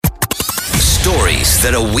stories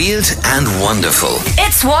that are weird and wonderful.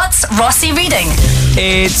 It's What's Rossi Reading.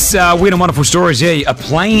 It's weird and wonderful stories. Yeah, a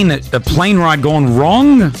plane ride gone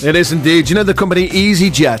wrong. It is indeed. You know the company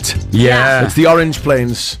EasyJet? Yeah. It's the orange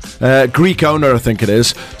planes. Greek owner, I think it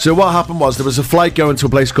is. So what happened was there was a flight going to a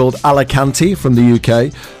place called Alicante from the UK. I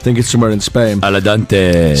think it's somewhere in Spain.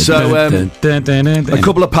 Alicante. So a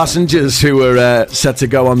couple of passengers who were set to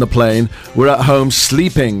go on the plane were at home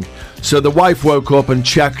sleeping. So the wife woke up and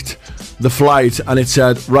checked the flight, and it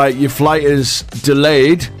said, right, your flight is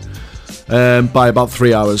delayed by about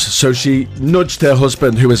 3 hours. So she nudged her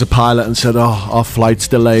husband, who is a pilot, and said, our flight's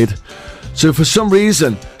delayed. So for some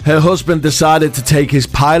reason, her husband decided to take his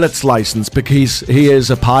pilot's license because he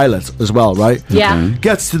is a pilot as well, right? Yeah. Okay.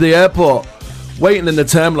 Gets to the airport, waiting in the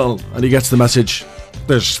terminal, and he gets the message,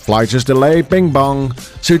 this flight is delayed, bing bong.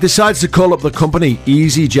 So he decides to call up the company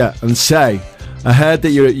EasyJet and say, I heard that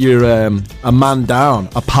you're a man down,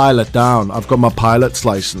 a pilot down. I've got my pilot's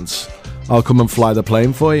license. I'll come and fly the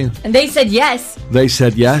plane for you. And they said yes. They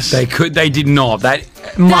said yes. They did not. That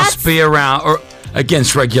must be around or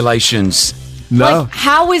against regulations. No. Like,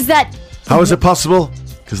 how is that? How is it possible?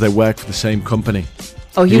 Because they work for the same company.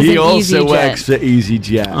 Oh, He also works for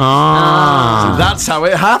EasyJet. Ah. So that's how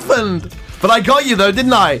it happened. But I got you though,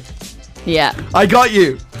 didn't I? Yeah. I got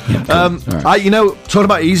you. Right. Talking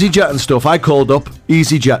about EasyJet and stuff, I called up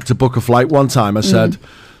EasyJet to book a flight one time. I said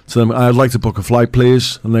to them, I'd like to book a flight,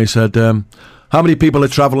 please. And they said, how many people are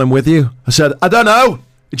traveling with you? I said, I don't know.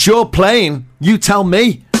 It's your plane. You tell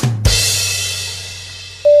me.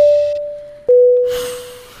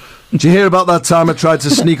 Did you hear about that time I tried to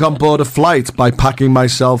sneak on board a flight by packing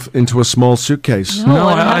myself into a small suitcase? No,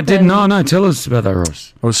 what I didn't. happened? No, tell us about that,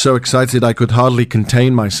 Ross. I was so excited I could hardly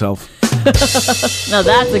contain myself. No,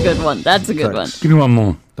 that's a good one. That's a good one. Thanks. Give me one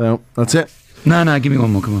more. No, that's it. No, give me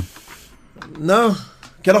one more. Come on. No,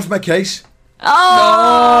 get off my case. Oh!